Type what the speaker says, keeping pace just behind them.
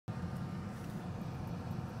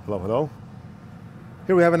Hello, hello.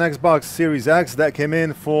 Here we have an Xbox Series X that came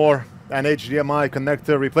in for an HDMI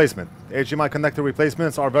connector replacement. HDMI connector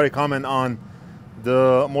replacements are very common on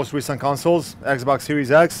the most recent consoles, Xbox Series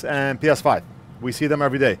X and PS5. We see them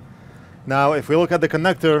every day. Now, if we look at the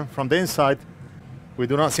connector from the inside, we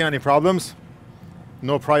do not see any problems.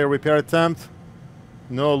 No prior repair attempt,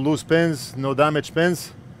 no loose pins, no damaged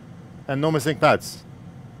pins, and no missing pads.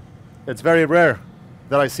 It's very rare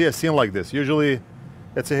that I see a scene like this. Usually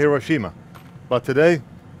it's a Hiroshima. But today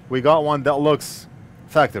we got one that looks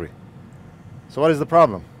factory. So what is the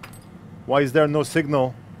problem? Why is there no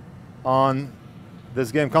signal on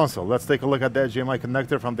this game console? Let's take a look at the HDMI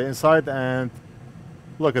connector from the inside and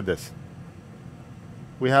look at this.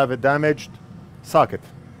 We have a damaged socket.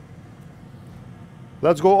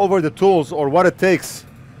 Let's go over the tools or what it takes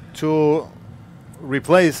to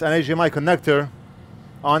replace an HDMI connector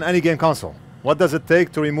on any game console. What does it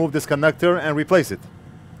take to remove this connector and replace it?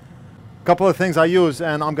 Couple of things I use,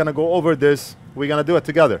 and I'm gonna go over this. We're gonna do it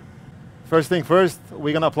together. First thing first,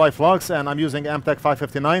 we're gonna apply Flux, and I'm using Amtech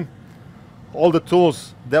 559. All the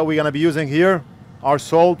tools that we're gonna be using here are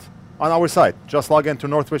sold on our site. Just log into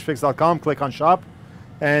NorthridgeFix.com, click on shop,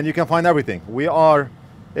 and you can find everything. We are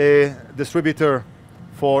a distributor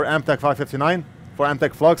for Amtech 559, for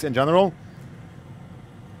Amtech Flux in general.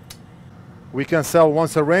 We can sell one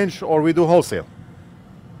syringe or we do wholesale,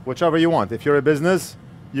 whichever you want. If you're a business,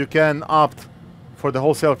 you can opt for the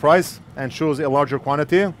wholesale price and choose a larger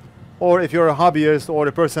quantity. Or if you're a hobbyist or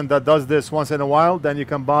a person that does this once in a while, then you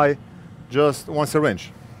can buy just one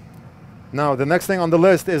syringe. Now, the next thing on the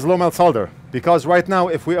list is low melt solder, because right now,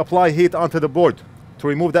 if we apply heat onto the board to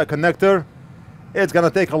remove that connector, it's gonna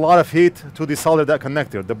take a lot of heat to desolder that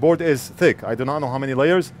connector. The board is thick. I do not know how many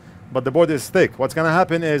layers, but the board is thick. What's gonna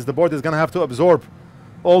happen is the board is gonna have to absorb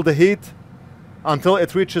all the heat until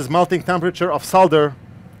it reaches melting temperature of solder,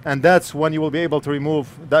 and that's when you will be able to remove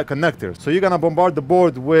that connector. So you're gonna bombard the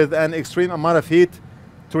board with an extreme amount of heat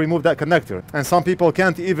to remove that connector. And some people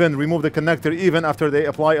can't even remove the connector even after they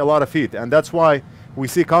apply a lot of heat. And that's why we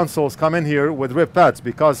see consoles come in here with rip pads,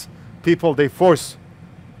 because people, they force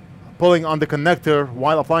pulling on the connector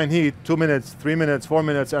while applying heat, 2 minutes, 3 minutes, 4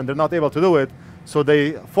 minutes, and they're not able to do it. So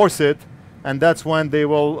they force it, and that's when they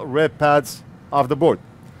will rip pads off the board.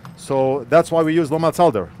 So that's why we use low melt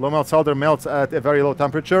solder. Low melt solder melts at a very low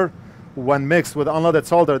temperature. When mixed with unleaded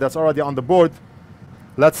solder that's already on the board,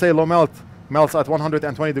 let's say low melt melts at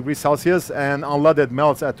 120 degrees Celsius and unleaded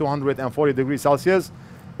melts at 240 degrees Celsius.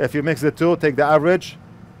 If you mix the two, take the average,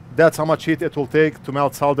 that's how much heat it will take to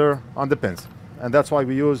melt solder on the pins. And that's why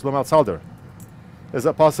we use low melt solder. Is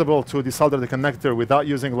it possible to desolder the connector without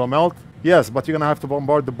using low melt? Yes, but you're gonna have to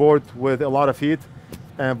bombard the board with a lot of heat.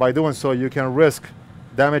 And by doing so, you can risk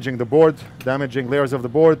damaging the board, damaging layers of the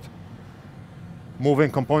board,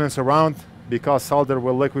 moving components around because solder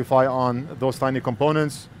will liquefy on those tiny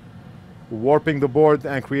components, warping the board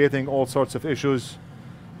and creating all sorts of issues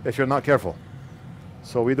if you're not careful.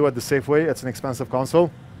 So we do it the safe way. It's an expensive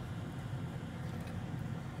console.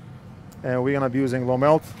 And we're gonna be using low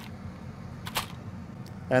melt.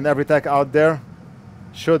 And every tech out there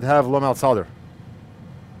should have low melt solder,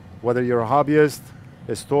 whether you're a hobbyist,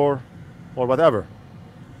 a store, or whatever.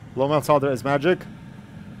 Low melt solder is magic,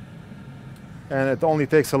 and it only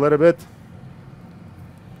takes a little bit.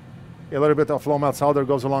 A little bit of low melt solder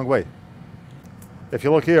goes a long way. If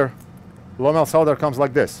you look here, low melt solder comes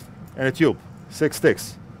like this in a tube, 6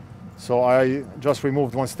 sticks. So I just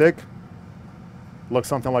removed 1 stick, looks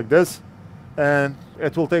something like this, and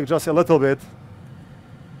it will take just a little bit.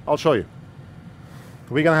 I'll show you.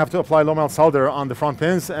 We're gonna have to apply low melt solder on the front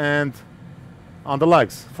pins and on the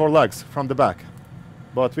legs, 4 legs from the back.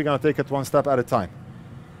 But we're gonna take it one step at a time.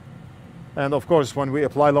 And of course, when we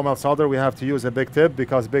apply low melt solder, we have to use a big tip,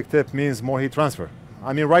 because big tip means more heat transfer.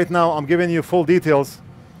 I mean, right now, I'm giving you full details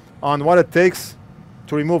on what it takes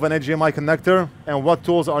to remove an HDMI connector and what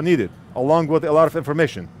tools are needed, along with a lot of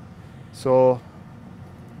information. So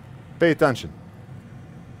pay attention.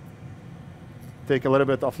 Take a little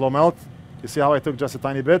bit of low melt. You see how I took just a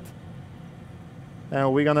tiny bit?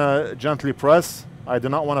 And we're gonna gently press. I do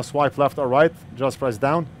not want to swipe left or right, just press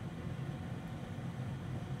down.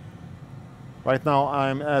 Right now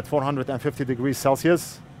I'm at 450 degrees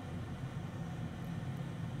Celsius.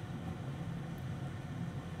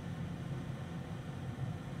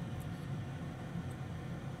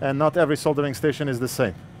 And not every soldering station is the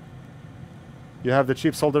same. You have the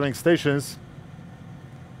cheap soldering stations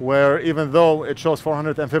where even though it shows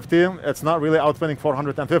 450, it's not really outputting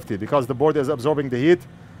 450 because the board is absorbing the heat,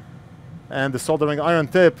 and the soldering iron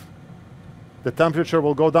tip, the temperature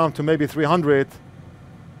will go down to maybe 300,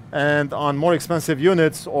 And on more expensive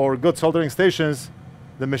units or good soldering stations,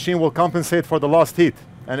 the machine will compensate for the lost heat,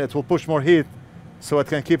 and it will push more heat so it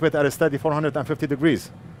can keep it at a steady 450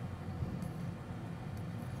 degrees.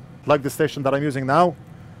 Like the station that I'm using now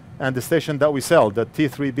and the station that we sell, the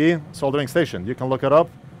T3B soldering station. You can look it up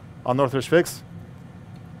on NorthridgeFix.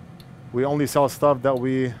 We only sell stuff that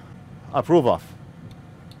we approve of.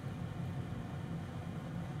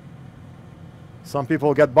 Some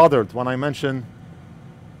people get bothered when I mention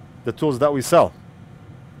the tools that we sell.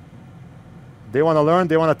 They want to learn,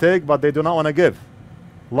 they want to take, but they do not want to give.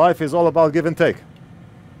 Life is all about give and take.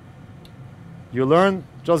 You learn,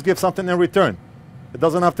 just give something in return. It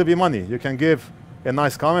doesn't have to be money. You can give a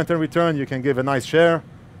nice comment in return, you can give a nice share,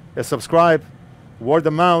 a subscribe, word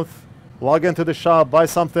of mouth, log into the shop, buy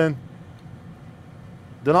something.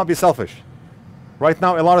 Do not be selfish. Right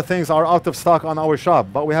now, a lot of things are out of stock on our shop,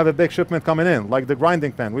 but we have a big shipment coming in, like the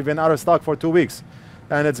grinding pen. We've been out of stock for 2 weeks,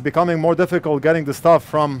 and it's becoming more difficult getting the stuff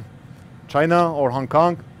from China or Hong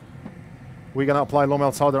Kong. We're gonna apply low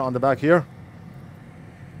melt solder on the back here.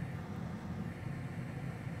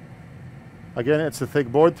 Again, it's a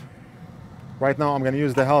thick board. Right now, I'm gonna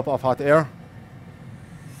use the help of hot air.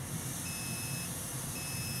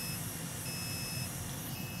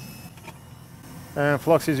 And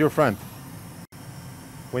flux is your friend.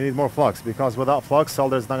 We need more flux, because without flux,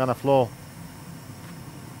 solder is not gonna flow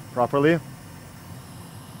properly.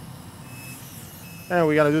 And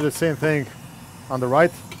we're gonna do the same thing on the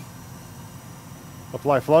right.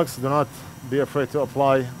 Apply flux. Do not be afraid to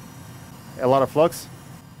apply a lot of flux.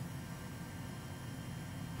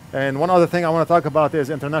 And one other thing I want to talk about is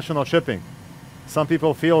international shipping. Some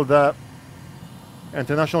people feel that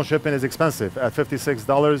international shipping is expensive at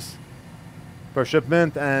 $56 per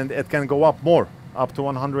shipment, and it can go up more, up to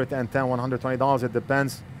 $110, $120. It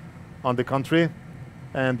depends on the country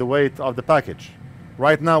and the weight of the package.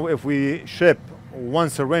 Right now, if we ship one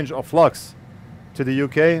syringe of flux to the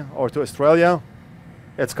UK or to Australia,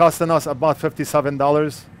 it's costing us about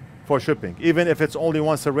 $57 for shipping, even if it's only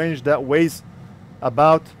one syringe that weighs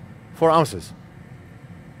about 4 ounces.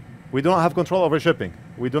 We do not have control over shipping.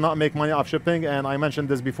 We do not make money off shipping, and I mentioned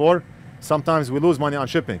this before. Sometimes we lose money on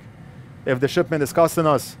shipping. If the shipment is costing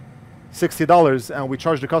us $60 and we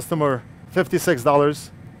charge the customer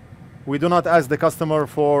 $56, we do not ask the customer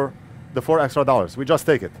for the $4 extra. We just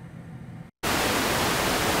take it.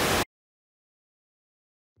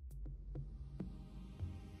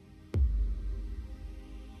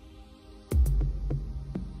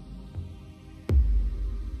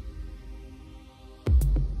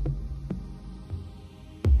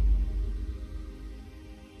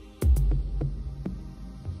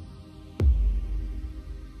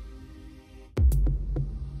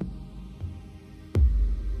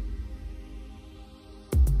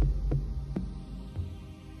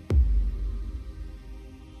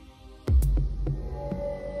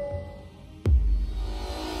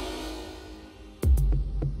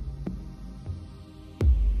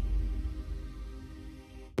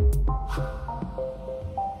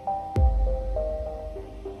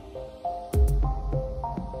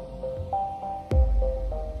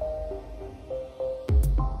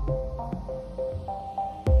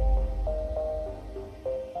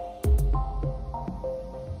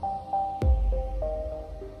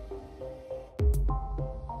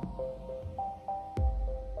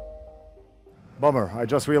 Bummer, I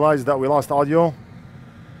just realized that we lost audio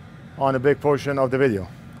on a big portion of the video.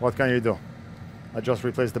 What can you do? I just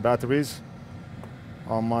replaced the batteries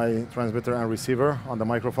on my transmitter and receiver on the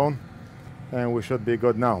microphone, and we should be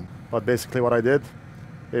good now. But basically what I did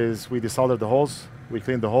is we desoldered the holes, we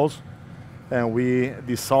cleaned the holes, and we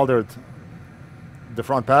desoldered the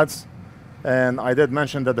front pads. And I did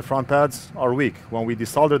mention that the front pads are weak. When we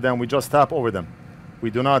desolder them, we just tap over them. We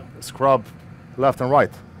do not scrub left and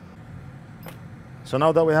right. So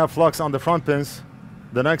now that we have flux on the front pins,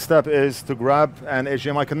 the next step is to grab an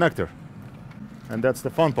HDMI connector. And that's the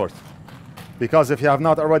fun part. Because if you have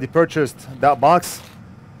not already purchased that box,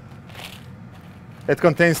 it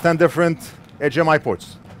contains 10 different HDMI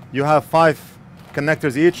ports. You have 5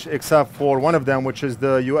 connectors each, except for one of them, which is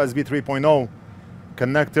the USB 3.0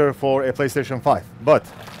 connector for a PlayStation 5. But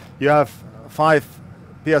you have 5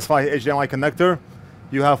 PS5 HDMI connector,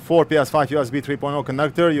 you have 4 PS5 USB 3.0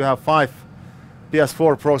 connector, you have 5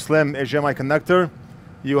 PS4 Pro Slim HDMI connector,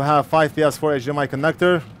 you have 5 PS4 HDMI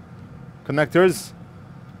connectors,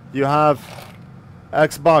 you have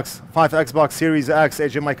 5 Xbox Series X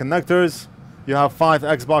HDMI connectors, you have 5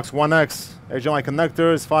 Xbox One X HDMI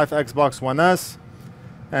connectors, 5 Xbox One S,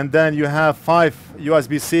 and then you have 5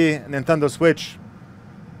 USB-C Nintendo Switch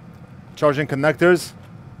charging connectors.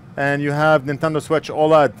 And you have Nintendo Switch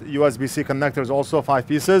OLED USB-C connectors, also 5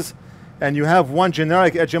 pieces. And you have one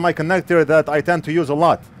generic HDMI connector that I tend to use a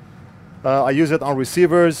lot. I use it on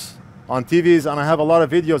receivers, on TVs, and I have a lot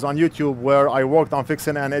of videos on YouTube where I worked on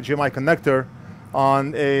fixing an HDMI connector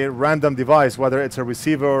on a random device, whether it's a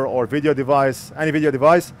receiver or video device, any video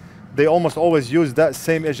device. They almost always use that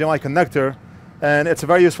same HDMI connector, and it's a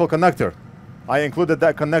very useful connector. I included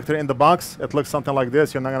that connector in the box. It looks something like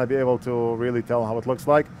this. You're not going to be able to really tell how it looks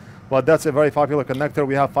like, but that's a very popular connector.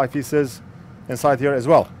 We have 5 pieces inside here as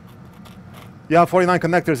well. You have 49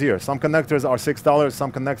 connectors here. Some connectors are $6,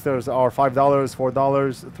 some connectors are $5,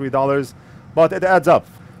 $4, $3, but it adds up.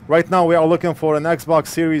 Right now we are looking for an Xbox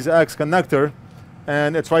Series X connector,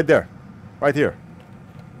 and it's right there, right here.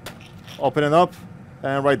 Open it up,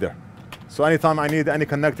 and right there. So anytime I need any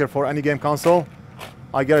connector for any game console,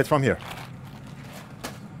 I get it from here.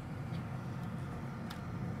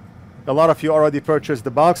 A lot of you already purchased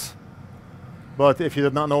the box, but if you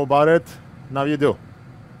did not know about it, now you do.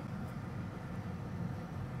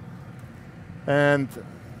 And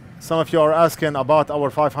some of you are asking about our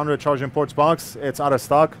 500 charging ports box. It's out of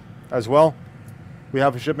stock as well. We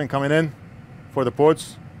have a shipment coming in for the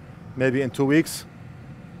ports, maybe in 2 weeks.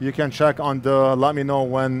 You can check on the let me know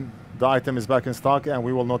when the item is back in stock, and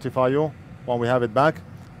we will notify you when we have it back.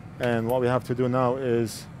 And what we have to do now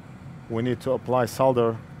is we need to apply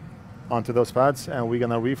solder onto those pads, and we're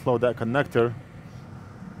gonna reflow that connector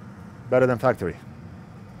better than factory.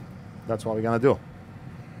 That's what we're gonna do.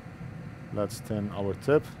 Let's tin our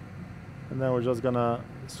tip, and then we're just gonna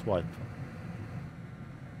swipe.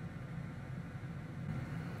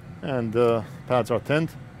 And the pads are tinned.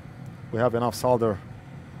 We have enough solder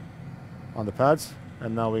on the pads,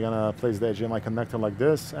 and now we're gonna place the HDMI connector like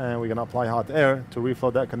this, and we're gonna apply hot air to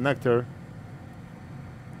reflow that connector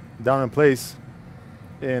down in place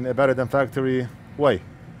in a better than factory way.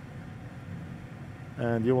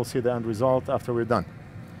 And you will see the end result after we're done.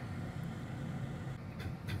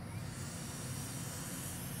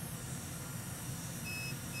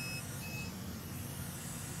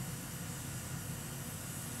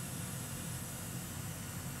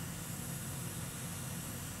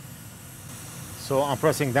 So I'm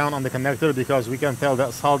pressing down on the connector because we can tell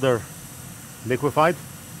that solder liquefied.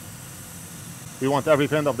 We want every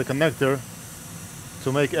pin of the connector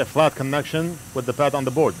to make a flat connection with the pad on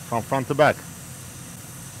the board from front to back.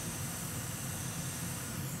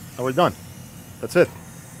 And we're done. That's it.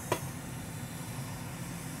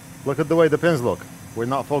 Look at the way the pins look. We're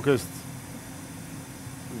not focused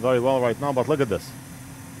very well right now, but look at this.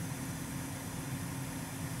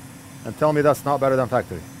 And tell me that's not better than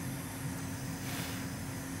factory.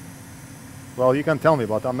 Well, you can tell me,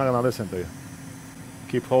 but I'm not gonna listen to you.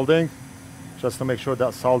 Keep holding, just to make sure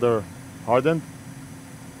that solder hardened.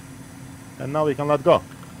 And now we can let go.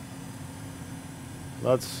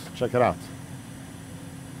 Let's check it out.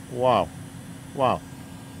 Wow. Wow.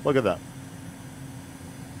 Look at that.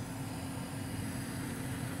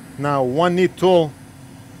 Now, one neat tool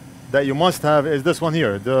that you must have is this one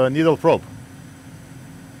here, the needle probe.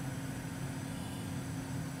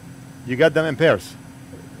 You get them in pairs.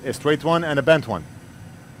 A straight one and a bent one.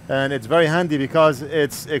 And it's very handy because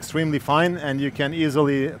it's extremely fine and you can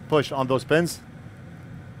easily push on those pins.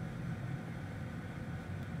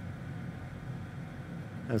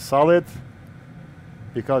 And solid,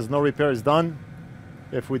 because no repair is done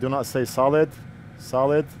if we do not say solid,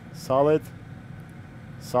 solid, solid,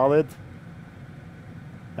 solid.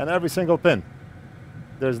 And every single pin.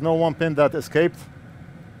 There's no one pin that escaped.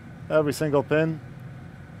 Every single pin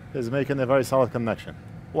is making a very solid connection.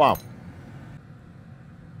 Wow.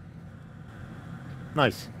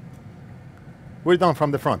 Nice. We're done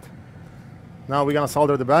from the front. Now we're gonna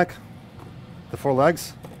solder the back, the 4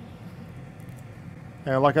 legs.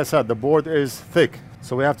 And like I said, the board is thick,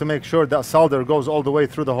 so we have to make sure that solder goes all the way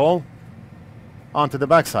through the hole onto the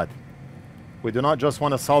back side. We do not just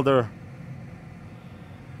want to solder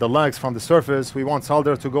the legs from the surface, we want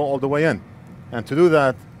solder to go all the way in. And to do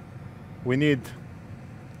that, we need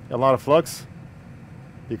a lot of flux,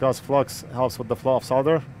 because flux helps with the flow of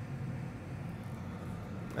solder.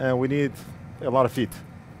 And we need a lot of feet.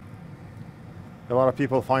 A lot of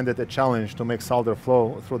people find it a challenge to make solder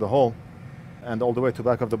flow through the hole and all the way to the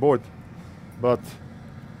back of the board, but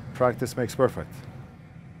practice makes perfect.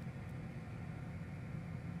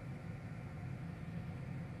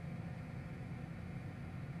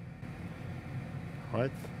 All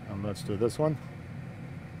right, and let's do this one.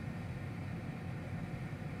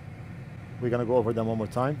 We're gonna go over them one more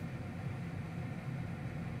time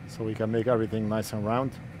so we can make everything nice and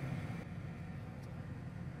round.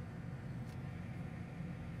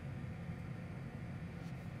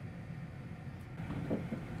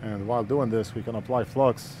 And while doing this, we can apply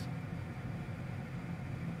flux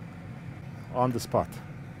on the spot.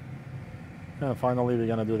 And finally, we're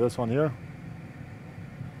gonna do this one here.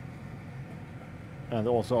 And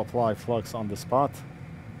also apply flux on the spot.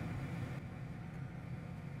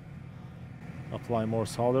 Apply more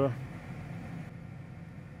solder.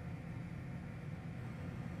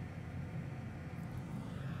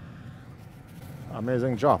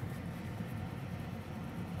 Amazing job.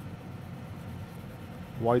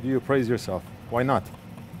 Why do you praise yourself? Why not?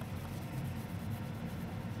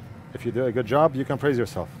 If you do a good job, you can praise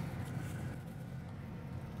yourself.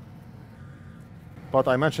 But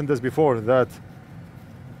I mentioned this before, that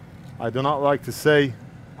I do not like to say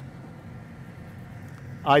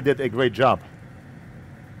I did a great job.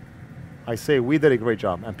 I say we did a great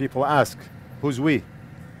job, and people ask, who's we?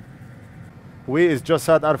 We is just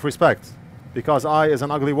said out of respect, because I is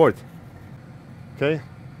an ugly word. Okay?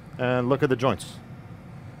 And look at the joints.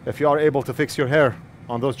 If you are able to fix your hair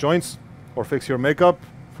on those joints, or fix your makeup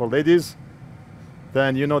for ladies,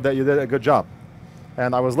 then you know that you did a good job.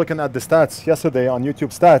 And I was looking at the stats yesterday on YouTube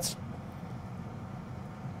stats.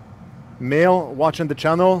 Male watching the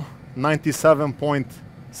channel,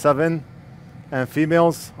 97.7, and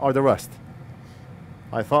females are the rest.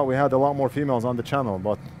 I thought we had a lot more females on the channel,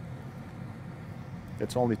 but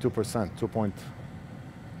it's only 2%,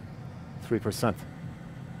 2.3%.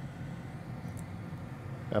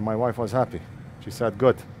 And my wife was happy. She said,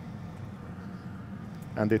 good.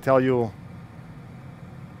 And they tell you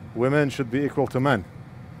women should be equal to men.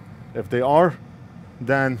 If they are,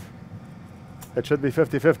 then it should be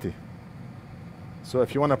 50-50. So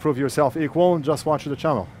if you want to prove yourself equal, just watch the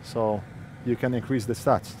channel so you can increase the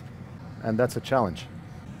stats. And that's a challenge.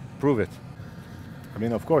 Prove it. I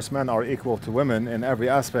mean, of course, men are equal to women in every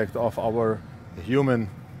aspect of our human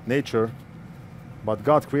nature, but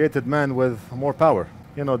God created men with more power.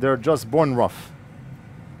 You know, they're just born rough.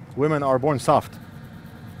 Women are born soft.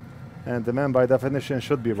 And the men, by definition,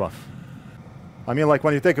 should be rough. I mean, like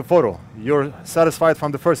when you take a photo, you're satisfied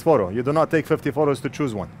from the first photo. You do not take 50 photos to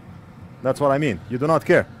choose one. That's what I mean. You do not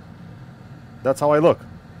care. That's how I look.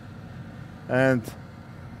 And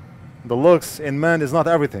the looks in men is not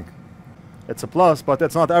everything. It's a plus, but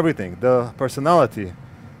it's not everything. The personality,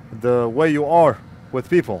 the way you are with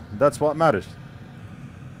people, that's what matters.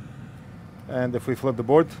 And if we flip the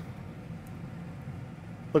board,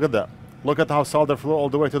 look at that. Look at how solder flew all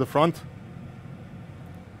the way to the front.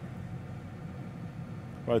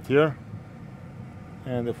 Right here.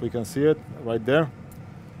 And if we can see it, right there.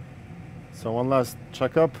 So one last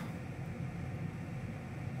checkup.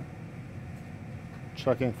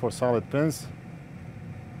 Checking for solid pins.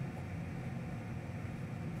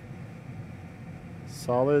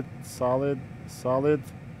 Solid, solid, solid.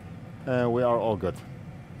 And we are all good.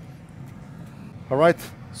 All right,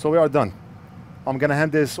 so we are done. I'm gonna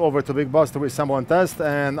hand this over to Big Boss to reassemble and test,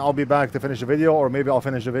 and I'll be back to finish the video, or maybe I'll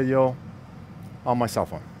finish the video on my cell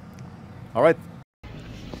phone. All right.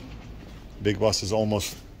 Big Boss is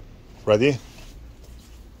almost ready.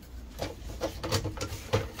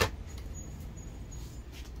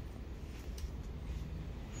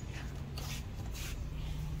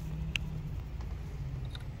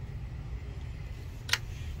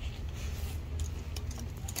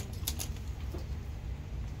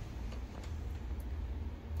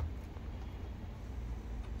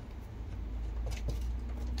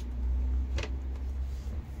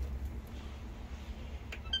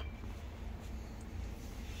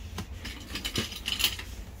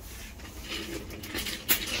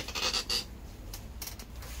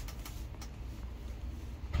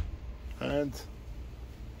 And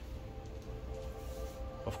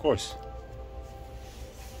of course,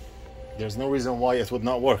 there's no reason why it would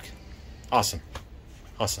not work. Awesome.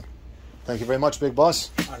 Awesome. Thank you very much, Big Boss.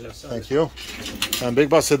 Thank you. And Big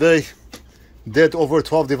Boss today did over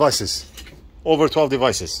 12 devices. Over 12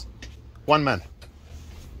 devices. One man.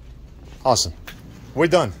 Awesome. We're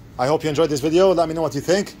done. I hope you enjoyed this video. Let me know what you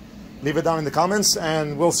think. Leave it down in the comments,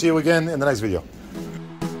 and we'll see you again in the next video.